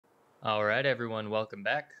Alright, everyone, welcome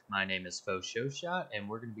back. My name is Faux Showshot, and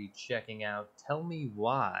we're going to be checking out Tell Me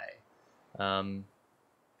Why.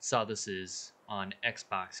 Saw this is on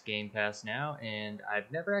Xbox Game Pass now, and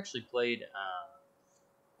I've never actually played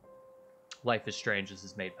Life is Strange. This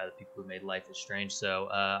is made by the people who made Life is Strange, so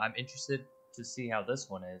I'm interested to see how this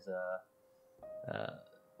one is.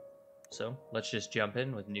 So let's just jump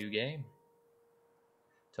in with new game.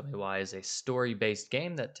 Tell Me Why is a story-based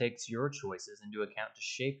game that takes your choices into account to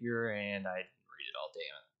shape your... and I didn't read it all,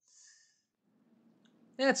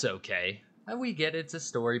 damn it. That's okay. We get it. It's a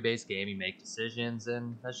story-based game. You make decisions,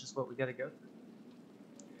 and that's just what we gotta go through.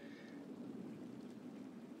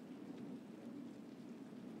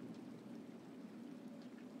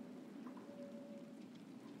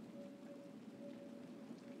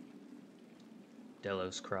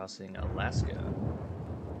 Delos Crossing, Alaska.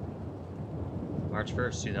 March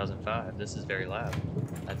 1st, 2005. This is very loud.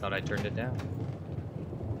 I thought I turned it down.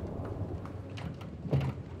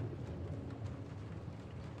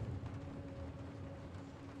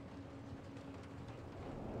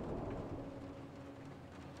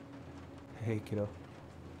 Hey, kiddo.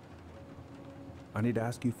 I need to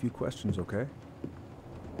ask you a few questions, okay?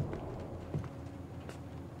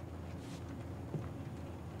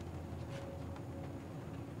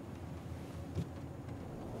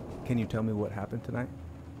 Can you tell me what happened tonight?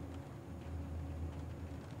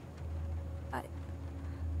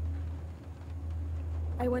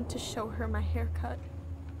 I went to show her my haircut.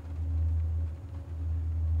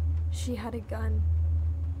 She had a gun.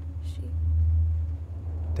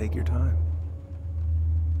 Take your time.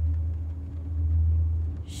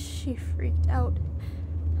 She freaked out.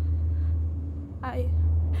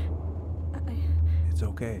 It's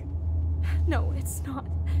okay. No, it's not.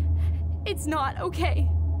 It's not okay.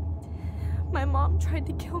 My mom tried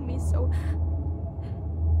to kill me, so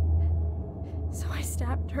I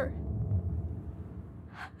stabbed her.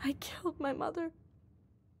 I killed my mother.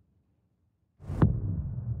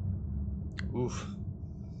 Oof.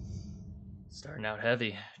 Starting out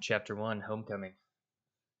heavy. Chapter 1, Homecoming.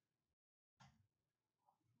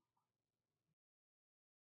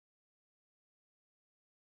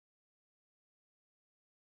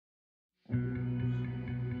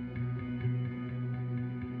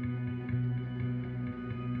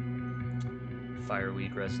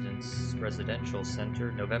 Fireweed Residential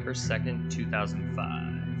Center, November 2nd,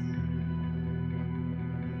 2005.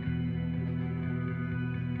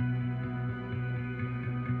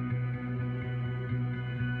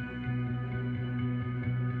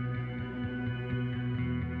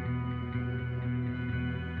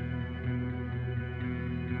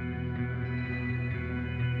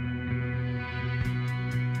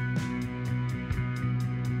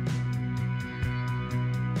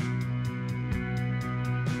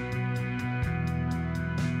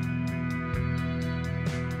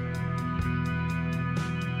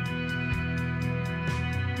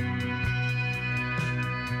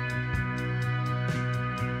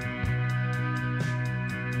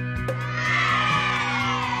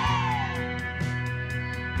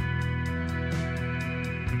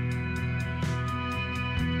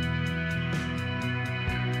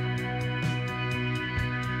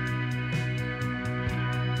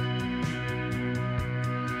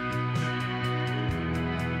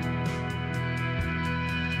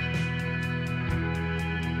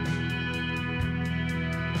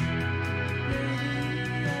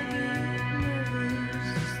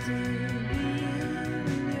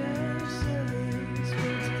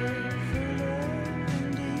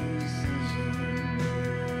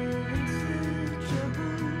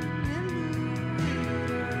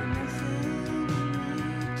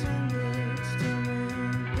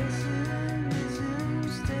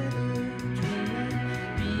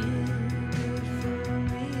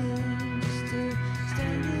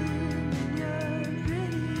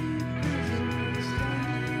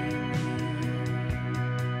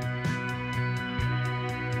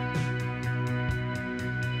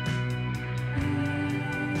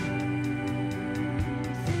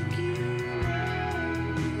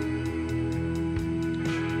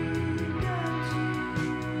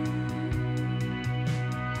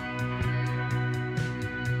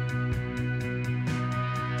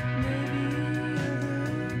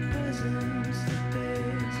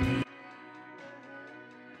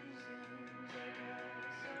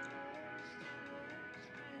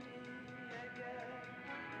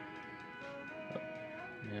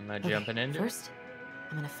 Am I jumping into it? First,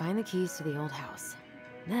 I'm gonna find the keys to the old house.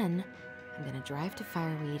 Then, I'm gonna drive to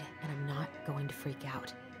Fireweed, and I'm not going to freak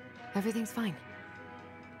out. Everything's fine.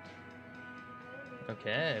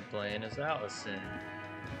 Okay, playing as Allison.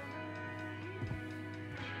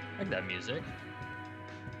 like that music.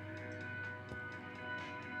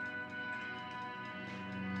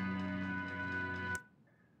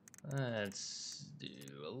 Let's do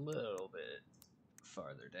a little bit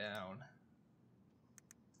farther down.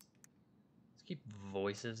 Let's keep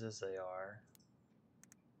voices as they are.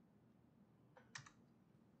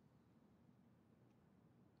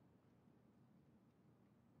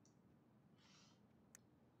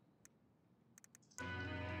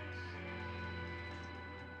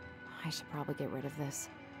 I should probably get rid of this.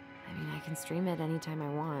 I mean, I can stream it anytime I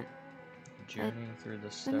want. Journey through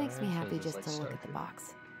the stars. It makes me happy Is this just like to look at the Starfield?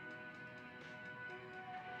 box.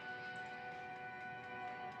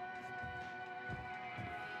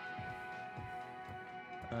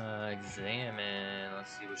 Examine.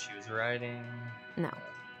 Let's see what she was writing. No.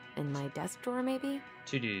 In my desk drawer, maybe?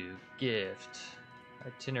 To do, gift,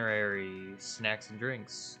 itinerary, snacks and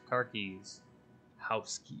drinks, car keys,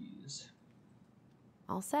 house keys.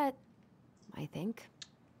 All set, I think.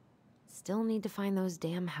 Still need to find those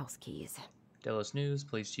damn house keys. Delos News,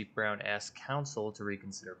 Police Chief Brown asks council to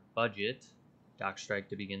reconsider budget. Dock strike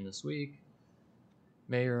to begin this week.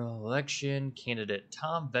 Mayoral election, candidate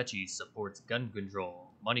Tom Vecchi supports gun control.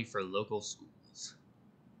 Money for local schools.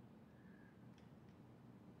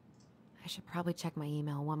 I should probably check my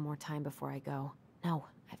email one more time before I go. No,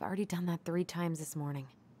 I've already done that 3 times this morning.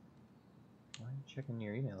 Why are you checking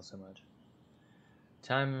your email so much?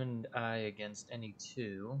 Time and I against any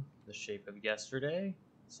two. The shape of yesterday.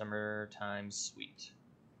 Summertime sweet.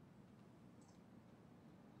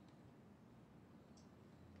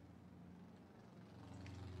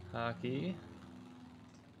 Hockey.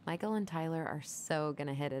 Michael and Tyler are so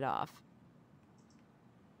gonna hit it off.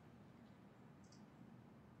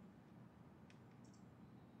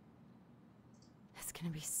 It's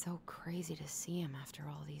gonna be so crazy to see him after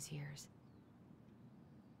all these years.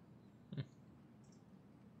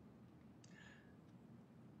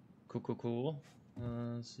 Cool.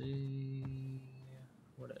 Let's see.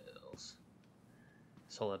 What else?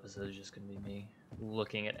 This whole episode is just gonna be me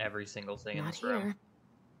looking at every single thing in Not this room. here.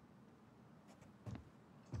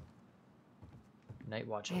 Night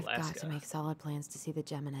Watch I've Alaska. got to make solid plans to see the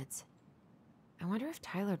Geminids. I wonder if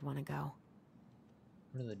Tyler'd want to go.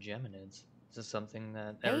 What are the Geminids? Is this something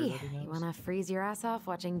that Hey, everybody knows? you want to freeze your ass off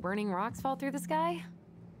watching burning rocks fall through the sky?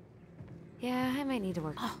 Yeah, I might need to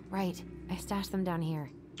work. Oh, right. I stashed them down here.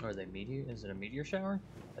 Or are they meteor? Is it a meteor shower?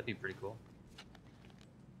 That'd be pretty cool.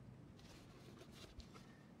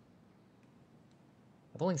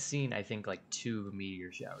 I've only seen, I think, like 2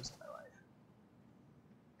 meteor showers in my life.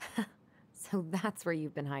 So that's where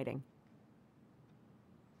you've been hiding.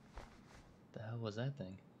 The hell was that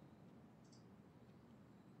thing?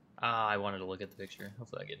 Ah, I wanted to look at the picture.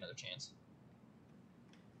 Hopefully I get another chance.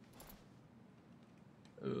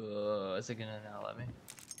 Is it gonna not let me?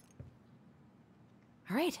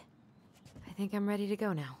 All right. I think I'm ready to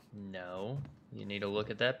go now. No. You need to look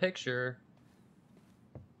at that picture.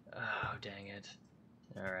 Oh, dang it.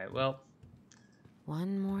 Alright, well.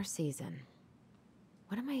 One more season.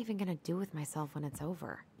 What am I even gonna do with myself when it's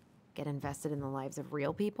over? Get invested in the lives of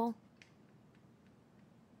real people?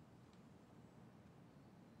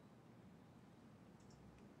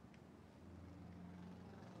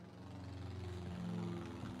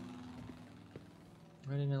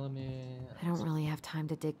 Why didn't it let me... I don't really have time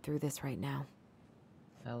to dig through this right now.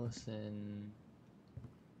 Allison...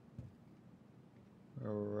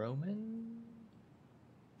 Roman?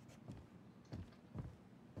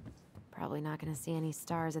 Probably not gonna see any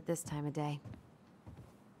stars at this time of day.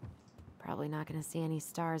 Probably not gonna see any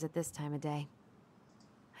stars at this time of day.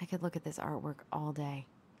 I could look at this artwork all day.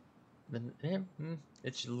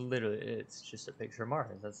 It's literally, it's just a picture of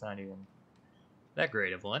Mars. That's not even that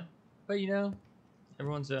great of one. But you know,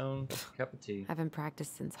 everyone's own cup of tea. I haven't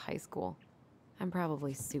practiced since high school. I'm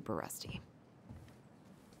probably super rusty.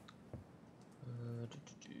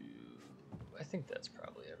 I think that's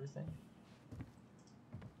probably everything.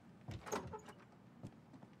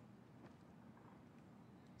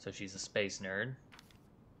 So she's a space nerd.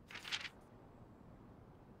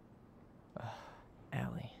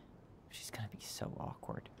 Allie. She's gonna be so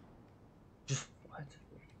awkward. What?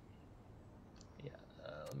 Yeah,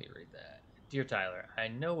 let me read that. Dear Tyler, I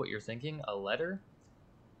know what you're thinking. A letter?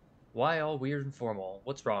 Why all weird and formal?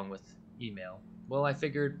 What's wrong with email? Well, I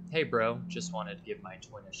figured, hey bro, just wanted to give my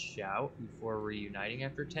twin a shout before reuniting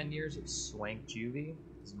after 10 years of swank juvie.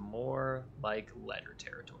 It's more like letter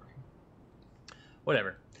territory.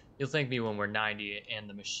 Whatever. You'll thank me when we're 90 and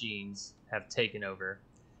the machines have taken over,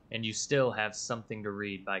 and you still have something to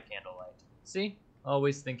read by candlelight. See?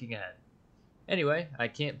 Always thinking ahead. Anyway, I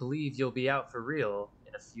can't believe you'll be out for real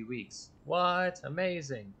in a few weeks. What?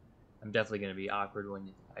 Amazing. I'm definitely going to be awkward when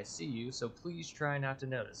I see you, so please try not to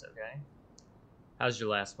notice, okay? How's your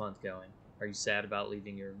last month going? Are you sad about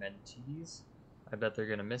leaving your mentees? I bet they're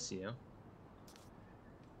going to miss you.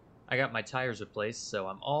 I got my tires replaced, so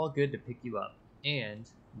I'm all good to pick you up. And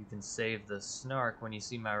you can save the snark when you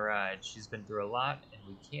see my ride. She's been through a lot, and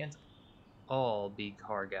we can't all be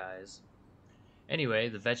car guys. Anyway,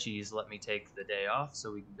 the Veggies let me take the day off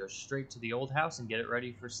so we can go straight to the old house and get it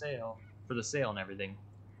ready for the sale and everything.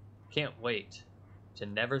 Can't wait to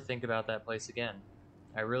never think about that place again.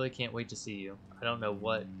 I really can't wait to see you. I don't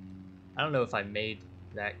know if I made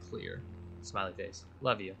that clear. Smiley face.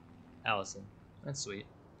 Love you. Allison. That's sweet.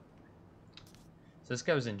 So this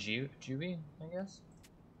guy was in juvie, I guess?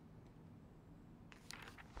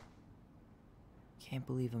 Can't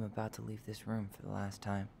believe I'm about to leave this room for the last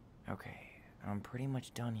time. Okay, I'm pretty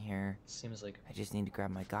much done here. Seems like I just need to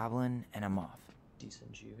grab my goblin and I'm off.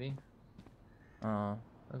 decent juvie. Aw,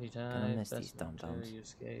 Okay, gonna time. miss Best these dum-dums. military, you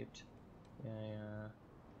escaped.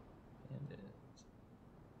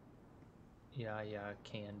 Yeah,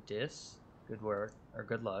 Candice. Good work, or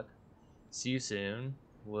good luck. See you soon.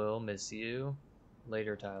 We'll miss you.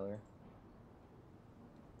 Later, Tyler.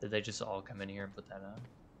 Did they just all come in here and put that on?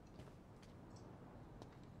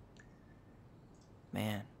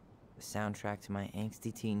 Man, the soundtrack to my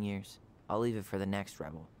angsty teen years. I'll leave it for the next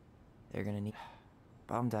rebel. They're gonna need...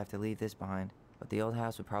 Bummed I have to leave this behind, but the old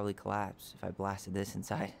house would probably collapse if I blasted this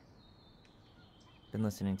inside. Been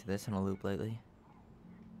listening to this on a loop lately.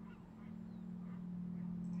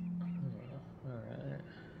 Alright.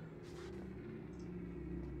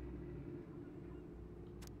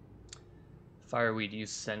 Fireweed Youth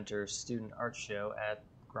Center Student Art Show at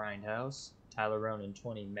Grindhouse. Tyler Ronan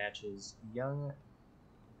 20 matches young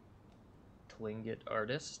Tlingit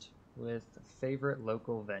artist with favorite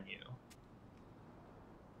local venue.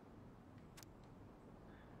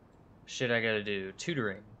 Shit I gotta do.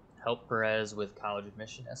 Tutoring. Help Perez with college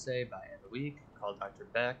admission essay by end of the week. Call Dr.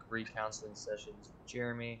 Beck. Read counseling sessions with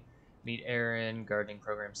Jeremy. Meet Aaron. Gardening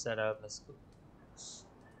program setup.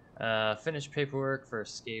 Finish paperwork for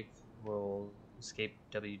Escape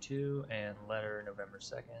W2 and letter November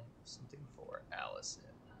 2nd. Something for Allison.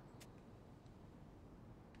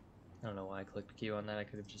 I don't know why I clicked Q on that. I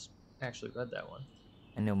could have just actually read that one.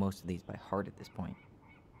 I know most of these by heart at this point.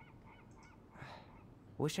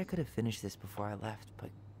 Wish I could have finished this before I left,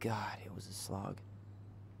 but God, it was a slog.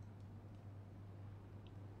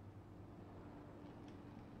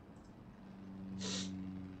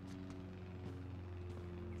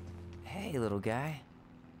 Hey, little guy.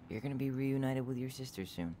 You're gonna be reunited with your sister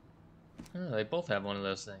soon. Oh, they both have one of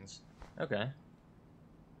those things. Okay.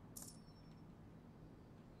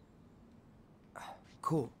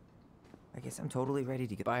 Cool. I guess I'm totally ready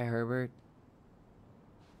to get... Bye, Herbert.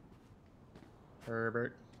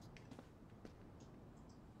 Herbert.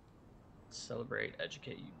 Celebrate,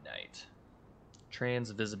 educate, unite. Trans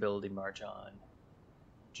Visibility March on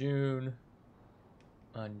June.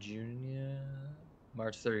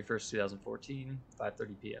 March 31st, 2014,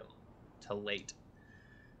 5:30 p.m. to late.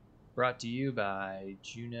 Brought to you by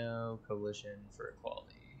Juno Coalition for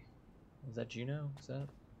Equality. Is that Juno? Is that?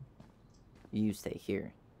 You stay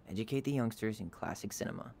here. Educate the youngsters in classic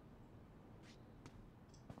cinema.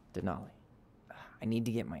 Denali. I need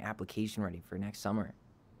to get my application ready for next summer.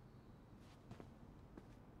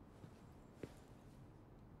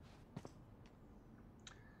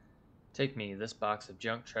 Take me. This box of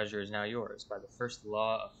junk treasure is now yours by the first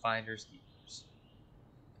law of finders keepers.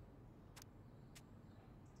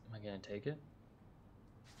 Am I gonna take it?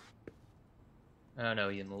 Oh no,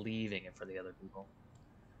 I'm leaving it for the other people.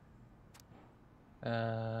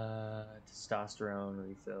 Testosterone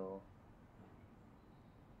refill.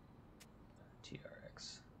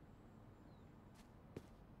 TRX.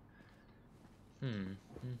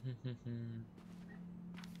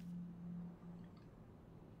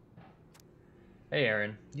 Hey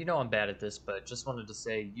Aaron, you know I'm bad at this, but just wanted to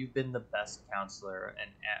say you've been the best counselor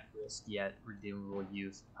and at-risk yet redeemable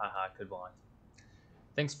youth haha could want.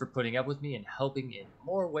 Thanks for putting up with me and helping in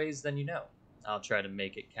more ways than you know. I'll try to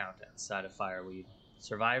make it count outside of Fireweed.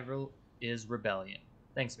 Survival is rebellion.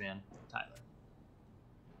 Thanks, man. Tyler.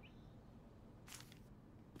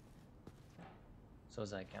 So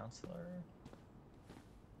is that counselor?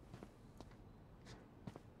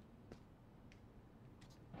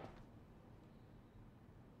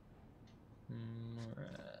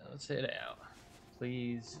 Alright, let's head out.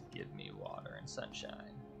 Please give me water and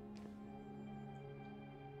sunshine.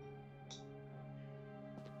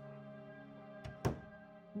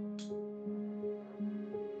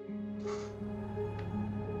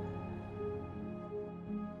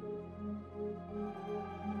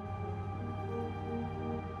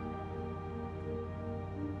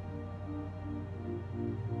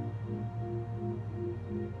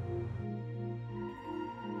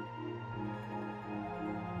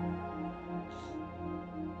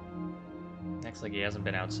 Acts like he hasn't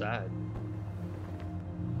been outside.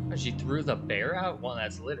 Oh, she threw the bear out? One,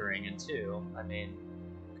 that's littering, and two, I mean,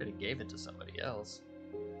 could have gave it to somebody else.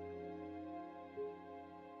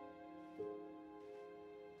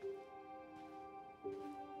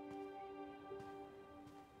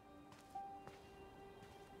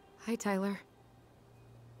 Hi, Tyler.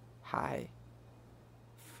 Hi.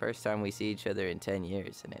 First time we see each other in 10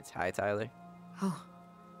 years, and it's hi, Tyler. Oh,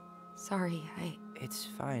 sorry, It's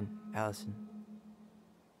fine, Allison.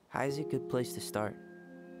 Hi is a good place to start.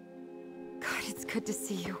 God, it's good to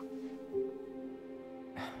see you.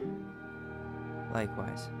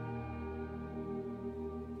 Likewise.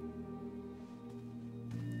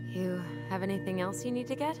 You have anything else you need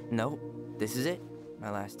to get? Nope, this is it.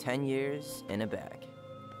 My last 10 years in a bag.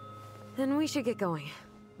 Then we should get going.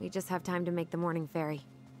 We just have time to make the morning ferry.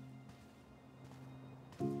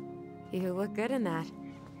 You look good in that.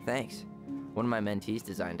 Thanks. One of my mentees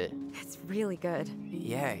designed it. It's really good.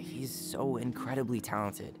 Yeah, he's so incredibly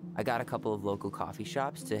talented. I got a couple of local coffee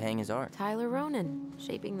shops to hang his art. Tyler Ronan,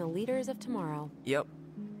 shaping the leaders of tomorrow. Yep,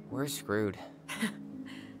 we're screwed.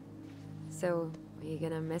 So, are you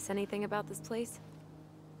gonna miss anything about this place?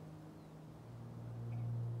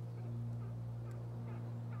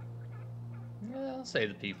 Yeah, I'll say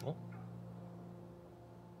the people.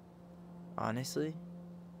 Honestly,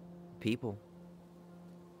 people.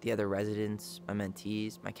 The other residents, my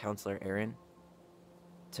mentees, my counselor Aaron.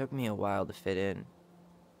 It took me a while to fit in,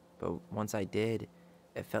 but once I did,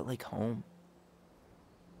 it felt like home.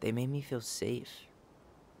 They made me feel safe.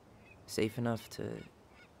 Safe enough to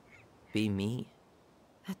be me.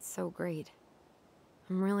 That's so great.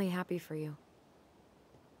 I'm really happy for you.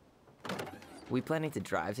 We planning to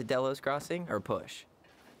drive to Delos Crossing or push?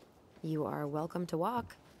 You are welcome to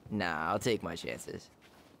walk. Nah, I'll take my chances.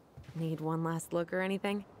 Need one last look or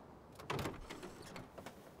anything?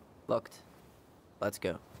 Looked. Let's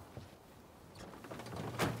go.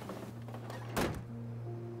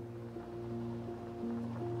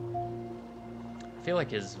 I feel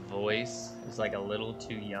like his voice is like a little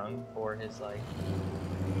too young for his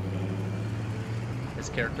his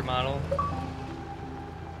character model.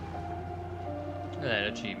 Look at that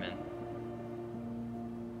achievement.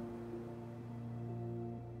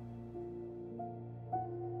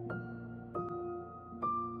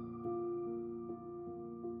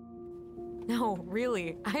 No,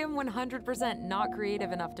 really. I am 100% not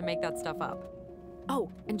creative enough to make that stuff up.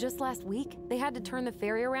 Oh, and just last week, they had to turn the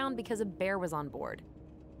ferry around because a bear was on board.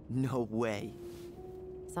 No way.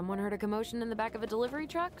 Someone heard a commotion in the back of a delivery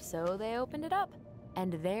truck, so they opened it up.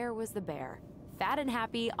 And there was the bear, fat and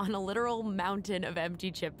happy on a literal mountain of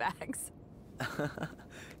empty chip bags.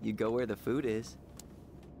 You go where the food is.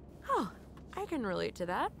 Oh, I can relate to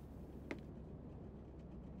that.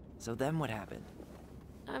 So then what happened?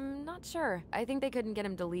 I'm not sure. I think they couldn't get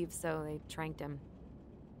him to leave, so they tranked him.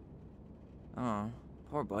 Oh,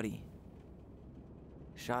 poor buddy.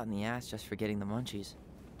 Shot in the ass just for getting the munchies.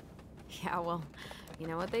 Yeah, well, you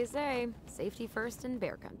know what they say. Safety first in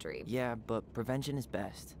bear country. Yeah, but prevention is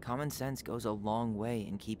best. Common sense goes a long way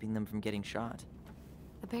in keeping them from getting shot.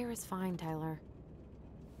 The bear is fine, Tyler.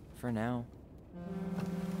 For now.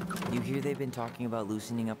 You hear they've been talking about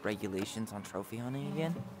loosening up regulations on trophy hunting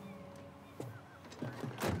again?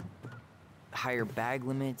 Higher bag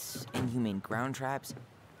limits, inhumane ground traps,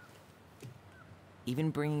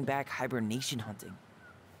 even bringing back hibernation hunting.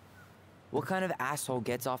 What kind of asshole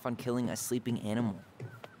gets off on killing a sleeping animal?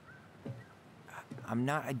 I'm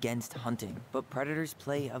not against hunting, but predators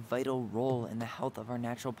play a vital role in the health of our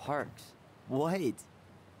natural parks. What?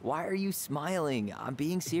 Why are you smiling? I'm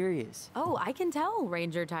being serious. Oh, I can tell,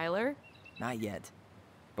 Ranger Tyler. Not yet,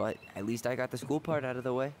 but at least I got the school part out of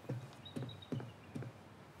the way.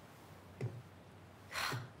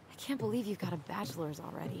 I can't believe you've got a bachelor's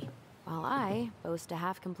already. While I boast a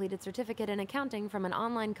half-completed certificate in accounting from an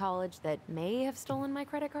online college that may have stolen my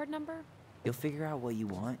credit card number. You'll figure out what you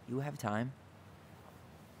want. You have time.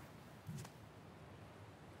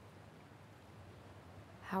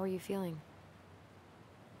 How are you feeling?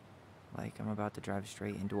 Like I'm about to drive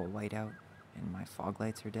straight into a whiteout and my fog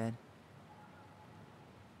lights are dead.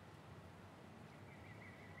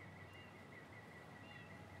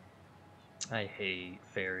 I hate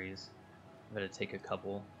ferries. I'm gonna take a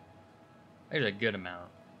couple. There's a good amount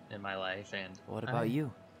in my life, and What about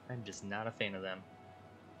you, I'm just not a fan of them.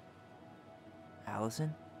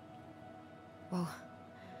 Allison? Whoa.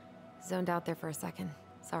 Zoned out there for a second.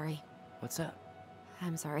 Sorry. What's up?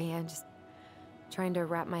 I'm sorry. I'm just trying to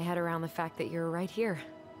wrap my head around the fact that you're right here,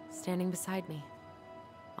 standing beside me,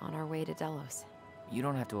 on our way to Delos. You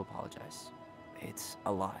don't have to apologize. It's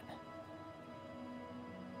a lot.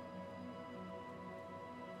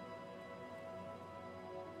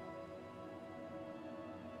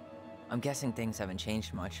 I'm guessing things haven't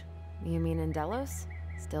changed much. You mean in Delos?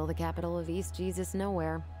 Still the capital of East Jesus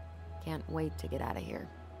Nowhere. Can't wait to get out of here.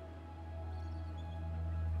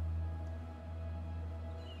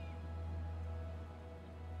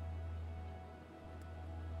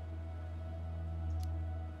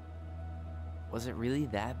 Was it really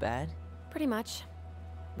that bad? Pretty much.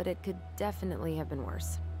 But it could definitely have been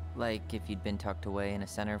worse. Like if you'd been tucked away in a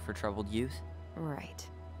center for troubled youth? Right.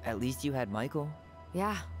 At least you had Michael.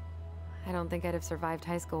 Yeah. I don't think I'd have survived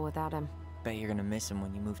high school without him. Bet you're gonna miss him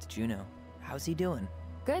when you move to Juneau. How's he doing?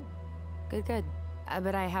 Good. Good.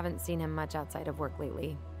 But I haven't seen him much outside of work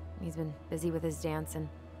lately. He's been busy with his dance and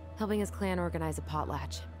helping his clan organize a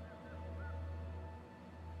potlatch.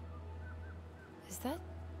 Is that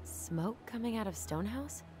smoke coming out of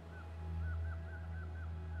Stonehouse?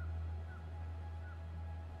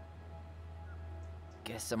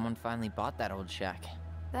 Guess someone finally bought that old shack.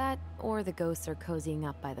 That, or the ghosts are cozying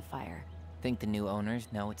up by the fire. Think the new owners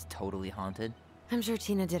know it's totally haunted? I'm sure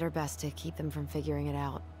Tina did her best to keep them from figuring it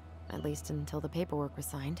out. At least until the paperwork was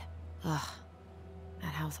signed. Ugh.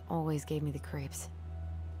 That house always gave me the creeps.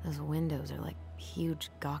 Those windows are like huge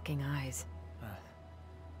gawking eyes.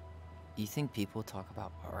 You think people talk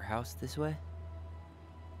about our house this way?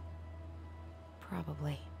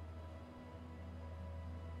 Probably.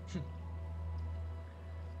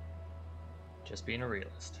 Just being a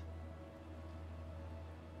realist.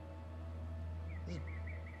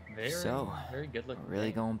 Very good looking. We're really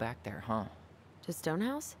thing. going back there, huh? To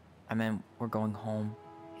Stonehouse? I meant, we're going home.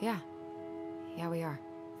 Yeah. Yeah, we are.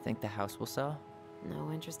 Think the house will sell?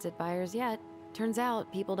 No interested buyers yet. Turns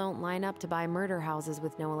out people don't line up to buy murder houses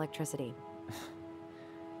with no electricity.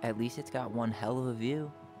 At least it's got one hell of a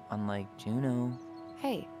view, unlike Juneau.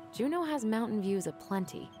 Hey, Juneau has mountain views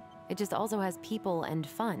aplenty. It just also has people and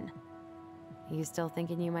fun. You still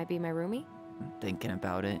thinking you might be my roomie? I'm thinking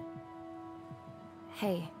about it.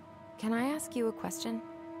 Hey, can I ask you a question?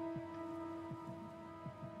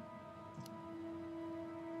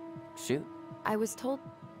 Shoot. I was told...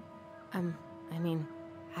 I mean,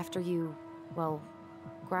 after you, well,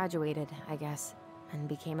 graduated, I guess, and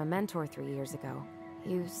became a mentor 3 years ago,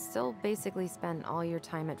 you still basically spent all your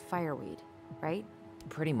time at Fireweed, right?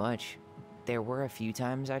 Pretty much. There were a few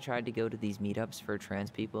times I tried to go to these meetups for trans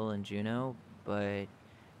people in Juneau, but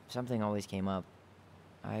something always came up.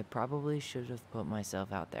 I probably should have put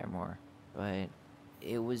myself out there more, but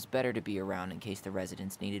it was better to be around in case the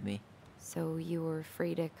residents needed me. So you were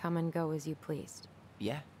free to come and go as you pleased?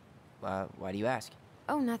 Yeah. Why do you ask?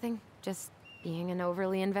 Oh, nothing. Just being an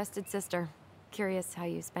overly invested sister. Curious how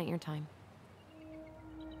you spent your time.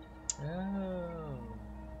 Oh.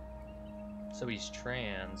 So he's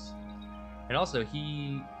trans. And also,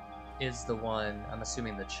 he is the one, I'm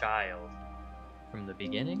assuming the child from the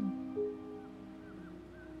beginning,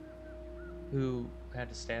 who had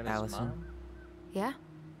to stab his Allison. mom? Yeah?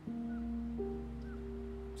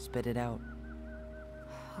 Spit it out.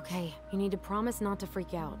 Okay, you need to promise not to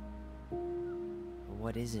freak out.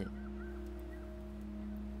 What is it?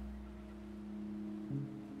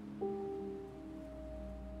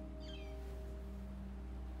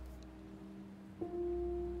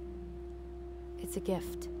 It's a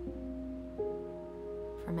gift.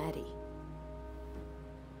 From Eddie.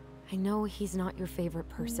 I know he's not your favorite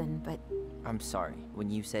person, but... I'm sorry. When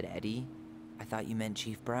you said Eddie, I thought you meant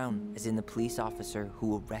Chief Brown, as in the police officer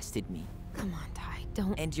who arrested me. Come on, Ty,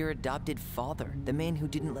 don't... And your adopted father, the man who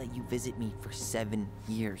didn't let you visit me for 7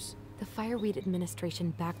 years. The Fireweed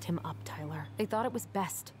administration backed him up, Tyler. They thought it was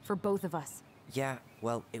best for both of us. Yeah,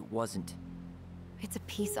 well, it wasn't. It's a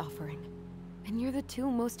peace offering. And you're the two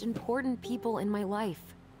most important people in my life.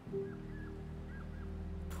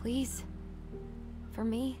 Please. For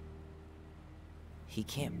me. He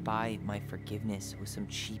can't buy my forgiveness with some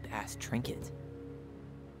cheap-ass trinket.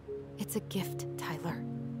 It's a gift, Tyler.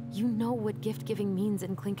 You know what gift-giving means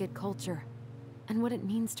in Tlingit culture. And what it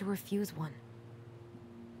means to refuse one.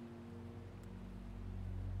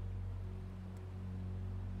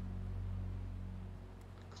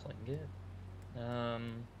 Tlingit? I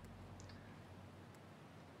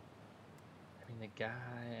mean, the guy,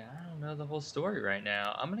 I don't know the whole story right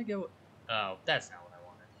now. I'm gonna go, oh, that's not what I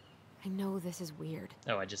wanted. I know this is weird,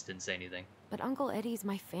 Oh, I just didn't say anything. but Uncle Eddie's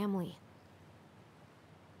my family.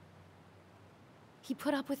 He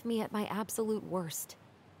put up with me at my absolute worst,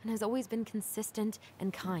 and has always been consistent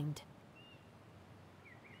and kind.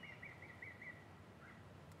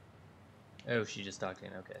 Oh, she just talked in.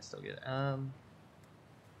 Okay, I still get it.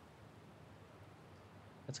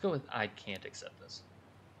 Let's go with I can't accept this.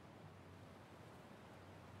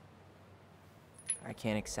 I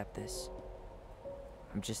can't accept this.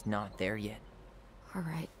 I'm just not there yet. All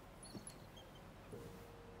right.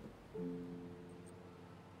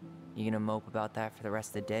 You gonna mope about that for the rest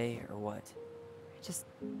of the day, or what? I just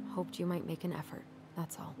hoped you might make an effort,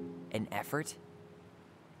 that's all. An effort?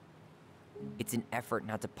 It's an effort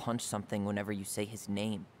not to punch something whenever you say his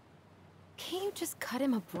name. Can't you just cut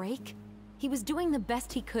him a break? He was doing the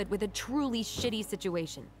best he could with a truly shitty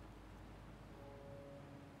situation.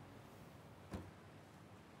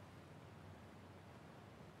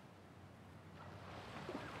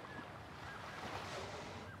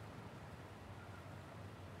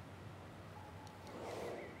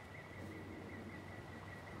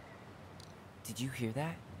 Did you hear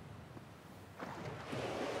that?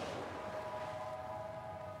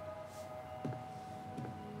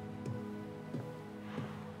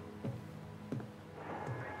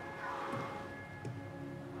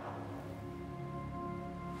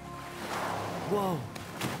 Whoa!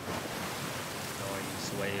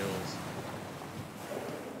 Noise whales.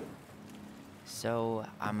 So,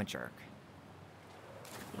 I'm a jerk.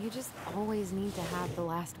 You just always need to have the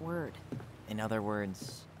last word. In other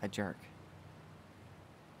words, a jerk.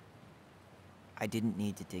 I didn't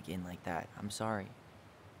need to dig in like that. I'm sorry.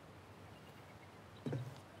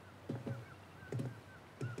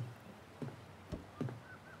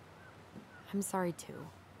 I'm sorry too.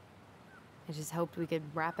 I just hoped we could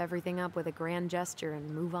wrap everything up with a grand gesture and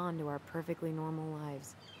move on to our perfectly normal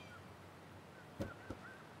lives.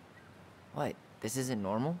 What? This isn't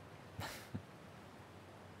normal?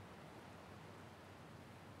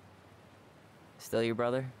 Still your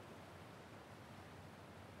brother?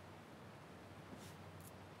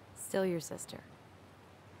 Still your sister.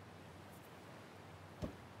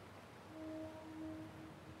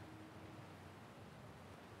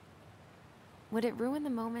 Would it ruin the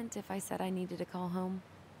moment if I said I needed to call home?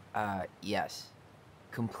 Yes.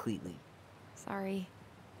 Completely. Sorry.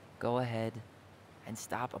 Go ahead and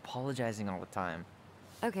stop apologizing all the time.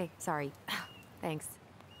 Okay, sorry. Thanks.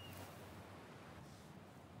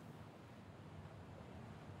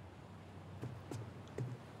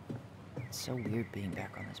 It's so weird being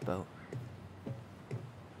back on this boat.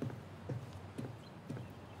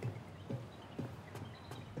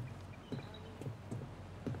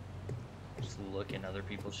 Just look in other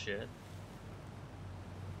people's shit.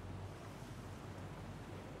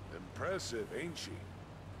 Impressive, ain't she?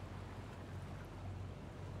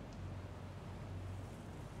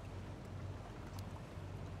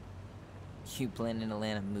 You planning to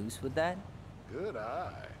land a moose with that? Good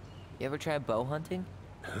eye. You ever try bow hunting?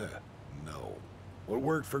 No. What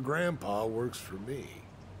worked for Grandpa works for me.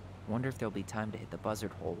 Wonder if there'll be time to hit the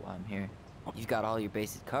buzzard hole while I'm here. You've got all your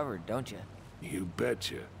bases covered, don't you? You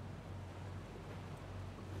betcha.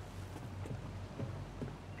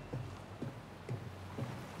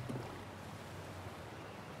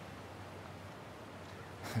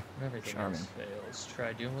 When everything Charming. else fails,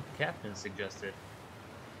 try doing what the captain suggested.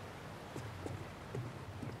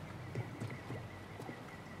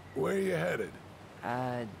 Where you headed?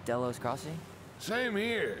 Delos Crossing? Same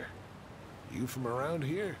here. You from around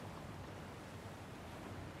here?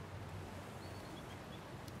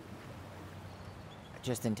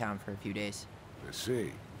 Just in town for a few days. I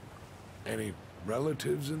see. Any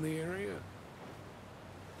relatives in the area?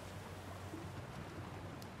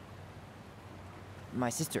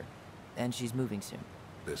 My sister. And she's moving soon.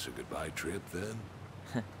 This a goodbye trip, then?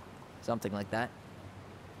 Something like that.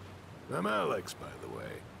 I'm Alex, by the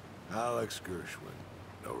way. Alex Gershwin.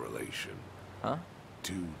 No relation. Huh?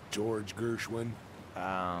 To George Gershwin.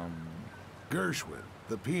 Gershwin,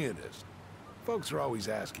 the pianist. Folks are always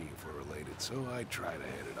asking if we're related, so I try to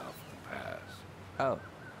hit it off the pass. Oh.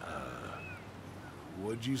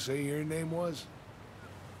 What'd you say your name was?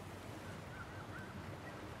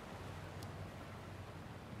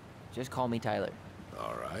 Just call me Tyler.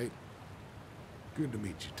 All right. Good to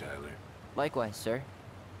meet you, Tyler. Likewise, sir.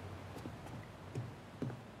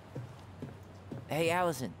 Hey,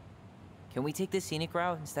 Allison. Can we take the scenic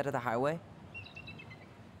route instead of the highway?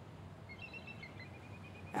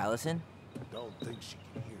 Allison? Don't think she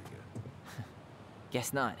can hear you.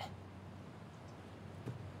 Guess not.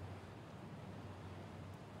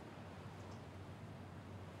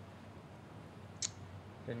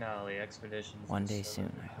 Denali Expeditions. One the day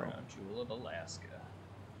Southern soon, I hope. Crown Jewel of Alaska.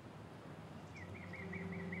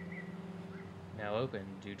 Now open.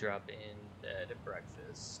 Do drop in bed at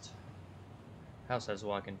breakfast. House has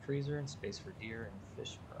walk-in freezer and space for deer and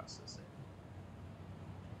fish processing.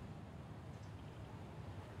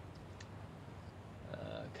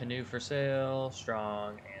 Canoe for sale,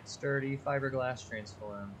 strong and sturdy, fiberglass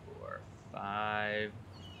transform for $554p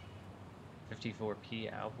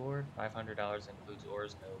outboard. $500 includes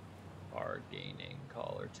oars, no bargaining.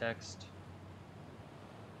 Call or text.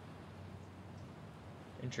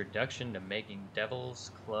 Introduction to Making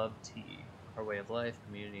Devil's Club Tea. Our way of life,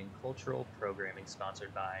 community, and cultural programming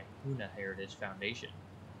sponsored by Huna Heritage Foundation.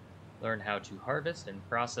 Learn how to harvest and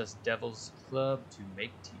process Devil's Club to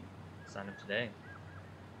make tea. Sign up today.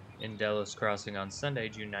 In Delos Crossing on Sunday,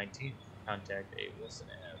 June 19th. Contact A. Wilson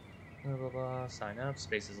Ave. Blah, blah, blah. Sign up.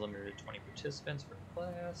 Space is limited to 20 participants for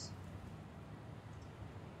class.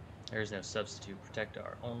 There is no substitute. Protect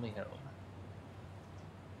our only home.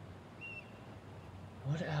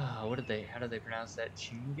 What did they, how did they pronounce that?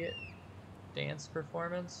 Chingit dance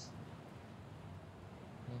performance?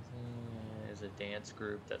 Is a dance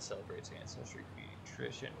group that celebrates ancestry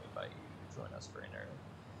tradition. We invite you to join us for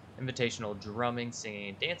invitational drumming, singing,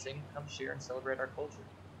 and dancing. Come share and celebrate our culture.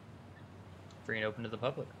 Free and open to the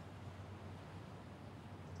public.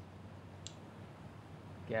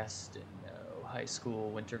 Gastineau High School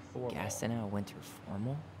Winter Formal. Gastineau Winter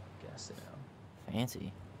Formal? Gastineau.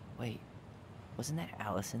 Fancy. Wait, wasn't that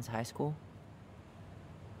Allison's high school?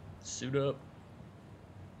 Suit up.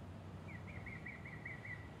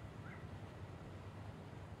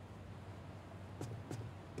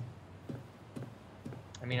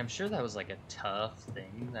 I mean, I'm sure that was like a tough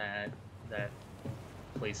thing that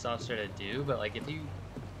police officer to do, but like if he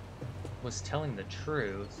was telling the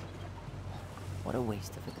truth. What a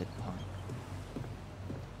waste of a good pun.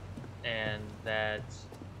 And that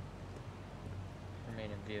remain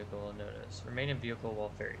in vehicle notice. Remain in vehicle while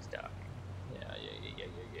ferries docking.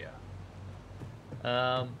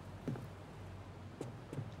 Yeah.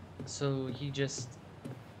 So he just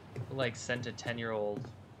like sent a 10-year-old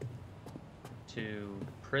to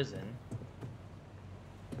prison.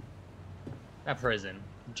 Not prison,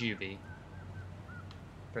 juvie.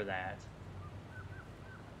 For that.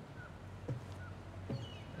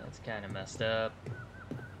 That's kind of messed up.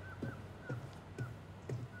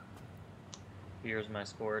 Here's my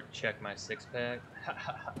sport. Check my six-pack.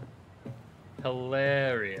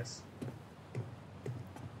 Hilarious.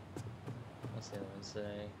 What's the other one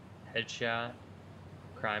say? Headshot.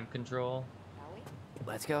 Crime control. Shall we?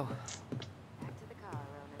 Let's go. Back to the car,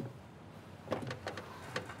 Ronan.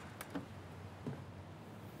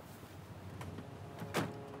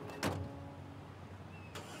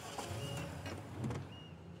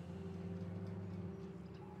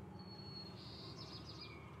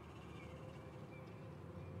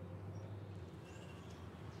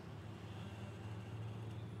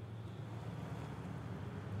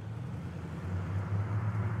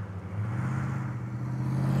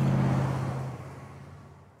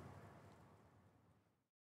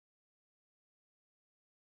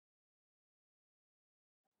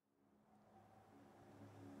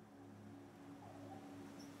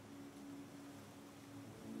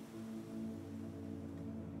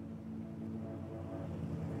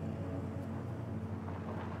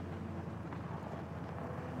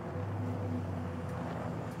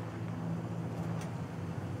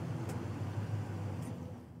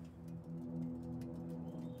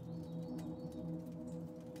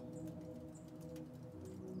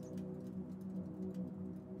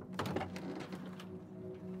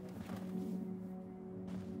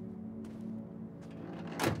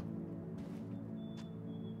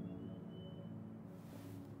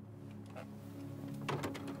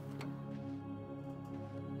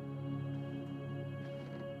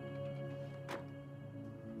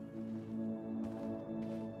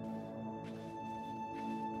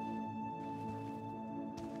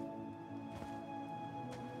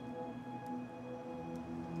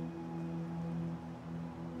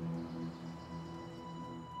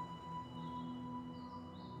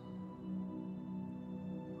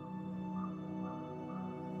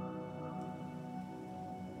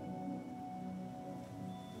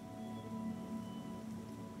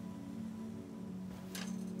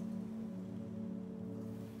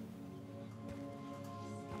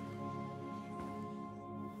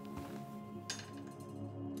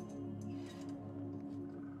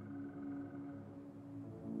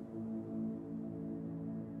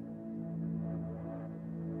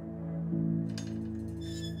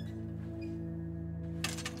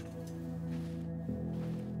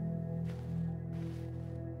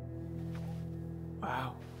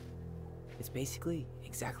 Wow. It's basically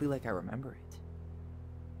exactly like I remember it.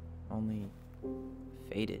 Only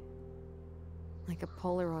faded. Like a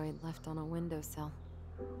Polaroid left on a windowsill.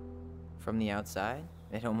 From the outside,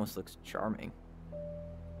 it almost looks charming.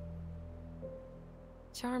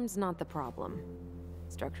 Charm's not the problem.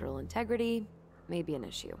 Structural integrity may be an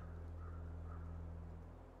issue.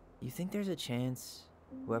 You think there's a chance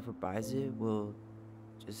whoever buys it will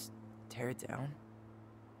just tear it down?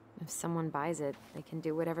 If someone buys it, they can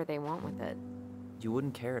do whatever they want with it. You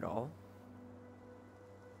wouldn't care at all? You wouldn't care at all? What do you mean? If someone buys it, they can do whatever they want with it. If someone buys it, they can do whatever they want with it. You wouldn't care at all? What do you mean? You wouldn't care at all?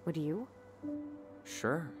 Would you?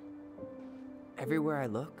 Sure. Everywhere I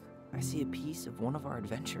look, I see a piece of one of our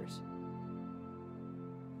adventures.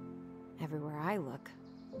 Everywhere I look,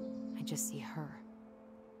 I just see her.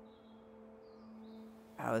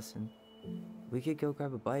 Allison, we could go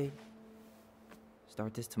grab a bite.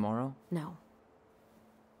 Start this tomorrow? No.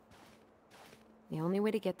 The only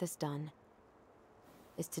way to get this done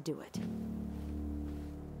is to do it.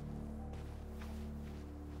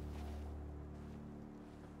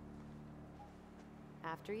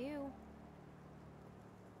 After you.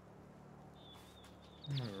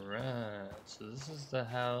 Alright, so this is the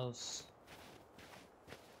house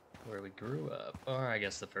where we grew up. Or I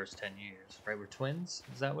guess the first 10 years. Right, we're twins?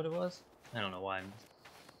 Is that what it was? I don't know why.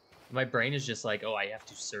 My brain is just like, oh, I have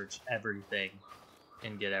to search everything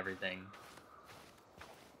and get everything.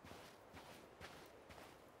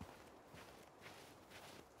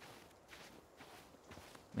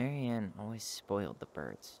 Marianne always spoiled the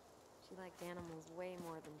birds. She liked animals way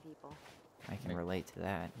more than people. I can relate to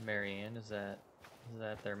that. Marianne, is that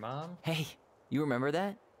their mom? Hey, you remember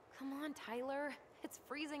that? Come on, Tyler. It's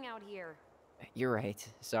freezing out here. You're right.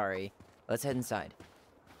 Sorry. Let's head inside.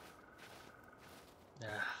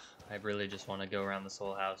 I really just want to go around this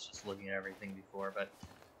whole house just looking at everything before, but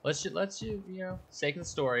let's you know, sake of the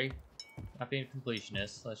story, not being a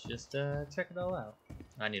completionist, let's just check it all out.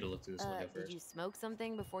 I need to look through this window Did first. you smoke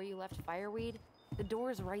something before you left Fireweed? The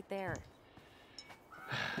door's right there.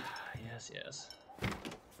 Yes.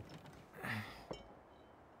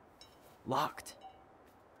 Locked.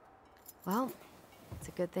 Well, it's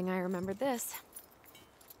a good thing I remembered this.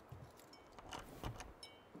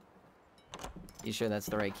 You sure that's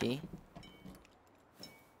the right key?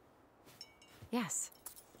 Yes.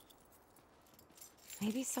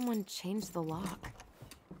 Maybe someone changed the lock.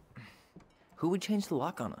 Who would change the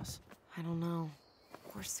lock on us? I don't know.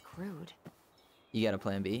 We're screwed. You got a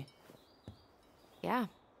plan B? Yeah.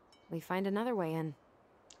 We find another way in.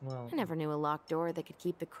 Well, I never knew a locked door that could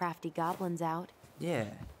keep the crafty goblins out. Yeah,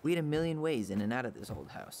 we had a million ways in and out of this old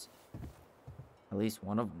house. At least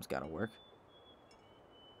one of them's gotta work.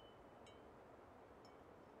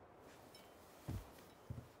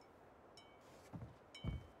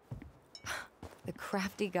 The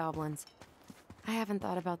crafty goblins. I haven't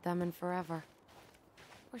thought about them in forever.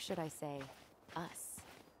 Or should I say, us.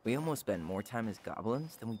 We almost spent more time as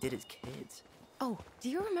goblins than we did as kids. Oh, do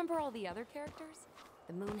you remember all the other characters?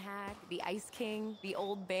 The Moon Hag, the Ice King, the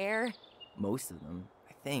Old Bear? Most of them,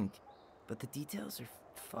 I think. But the details are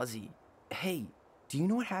fuzzy. Hey, do you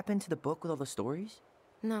know what happened to the book with all the stories?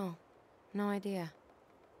 No, no idea.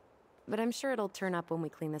 But I'm sure it'll turn up when we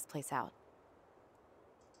clean this place out.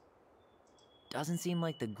 Doesn't seem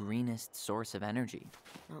like the greenest source of energy.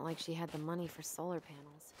 Not like she had the money for solar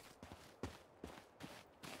panels.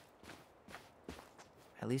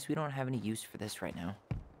 At least we don't have any use for this right now.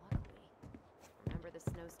 Luckily. Remember the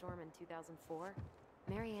snowstorm in 2004?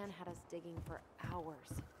 Marianne had us digging for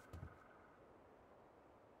hours.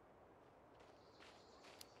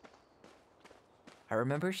 I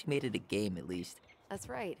remember she made it a game at least. That's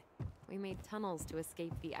right. We made tunnels to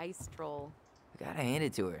escape the ice troll. I gotta hand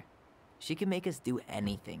it to her. She could make us do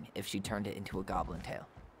anything if she turned it into a goblin tale.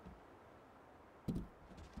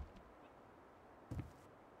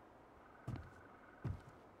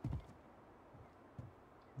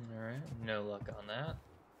 alright, no luck on that.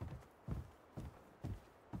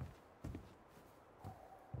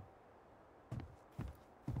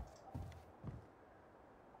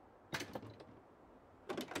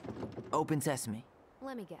 Open sesame.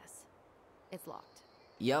 Let me guess. It's locked.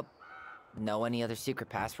 Yup. Know any other secret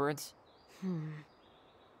passwords?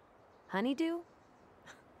 Honeydew?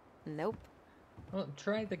 Nope. Well,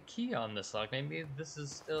 try the key on this lock. Maybe this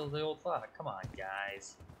is still the old lock. Come on,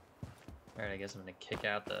 guys. Alright, I guess I'm gonna kick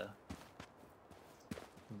out the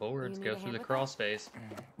boards, You go need a through hand the with crawl that? space.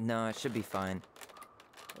 No, it should be fine.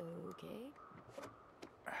 Okay.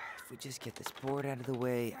 If we just get this board out of the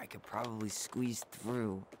way, I could probably squeeze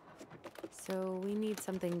through. So we need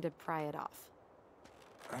something to pry it off.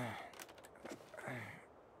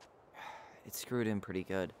 It's screwed in pretty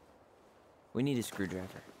good. We need a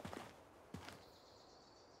screwdriver.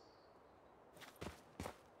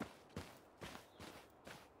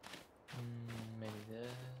 Maybe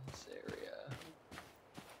this area.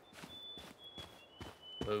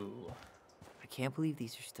 Whoa. I can't believe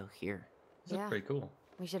these are still here. This Yeah. is pretty cool.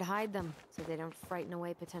 We should hide them so they don't frighten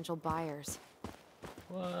away potential buyers.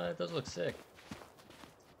 What? Those look sick.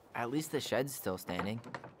 At least the shed's still standing.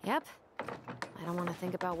 Yep. I don't want to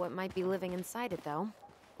think about what might be living inside it, though.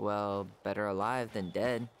 Well, better alive than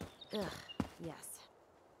dead. Ugh, yes.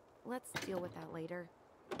 Let's deal with that later.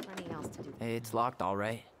 Plenty else to do. It's locked all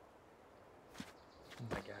right. Oh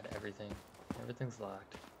my god, everything's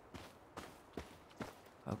locked.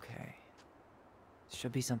 Okay.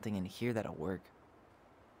 Should be something in here that'll work.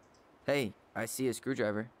 Hey, I see a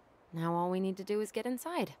screwdriver. Now all we need to do is get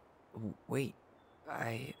inside. Wait,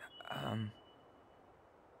 I'm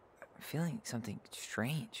feeling something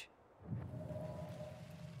strange.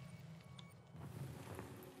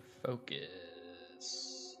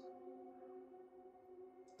 Focus.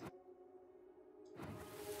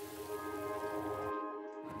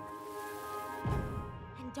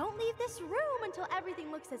 And don't leave this room until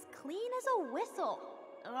everything looks as clean as a whistle.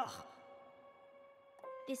 Ugh.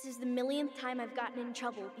 This is the millionth time I've gotten in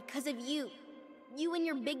trouble because of you. You and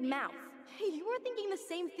your big mouth. Hey, you were thinking the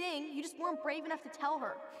same thing. You just weren't brave enough to tell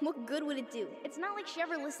her. What good would it do? It's not like she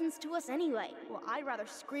ever listens to us anyway. Well, I'd rather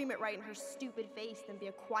scream it right in her stupid face than be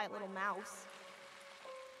a quiet little mouse.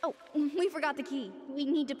 Oh, we forgot the key. We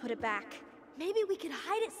need to put it back. Maybe we could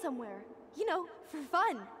hide it somewhere. You know, for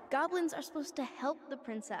fun. Goblins are supposed to help the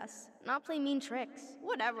princess, not play mean tricks.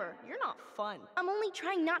 Whatever, you're not fun. I'm only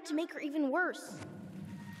trying not to make her even worse.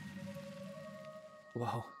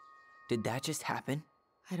 Whoa, did that just happen?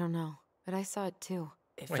 I don't know, but I saw it too.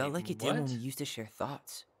 It Wait, felt like it did when what? we used to share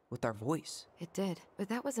thoughts with our voice. It did, but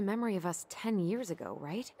that was a memory of us 10 years ago,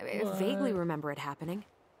 right? I vaguely remember it happening.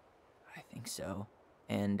 I think so.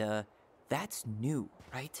 And, that's new,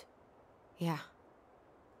 right? Yeah.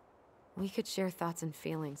 We could share thoughts and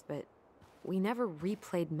feelings, but we never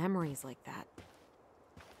replayed memories like that.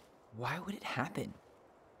 Why would it happen?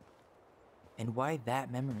 And why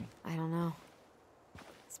that memory? I don't know.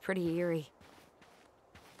 It's pretty eerie.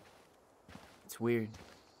 It's weird,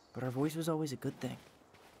 but our voice was always a good thing.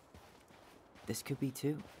 This could be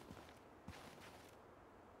too.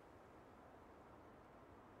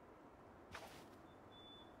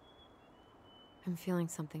 I'm feeling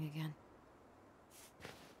something again.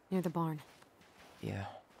 Near the barn. Yeah,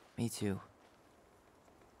 me too.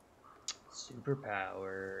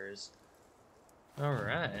 Superpowers. All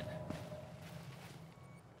right.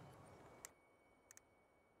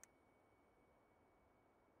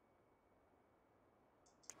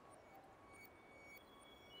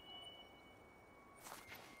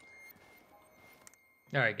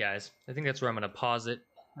 All right, guys. I think that's where I'm going to pause it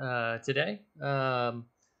today.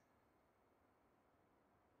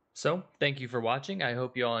 So, thank you for watching. I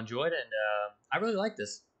hope you all enjoyed, and I really like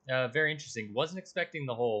this. Very interesting. Wasn't expecting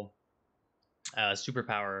the whole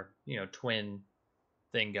superpower, twin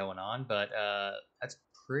thing going on, but that's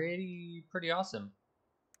pretty awesome.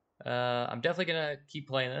 I'm definitely gonna keep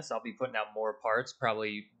playing this. I'll be putting out more parts,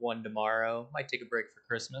 probably one tomorrow. Might take a break for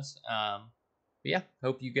Christmas. But yeah,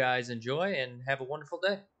 hope you guys enjoy and have a wonderful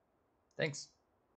day. Thanks.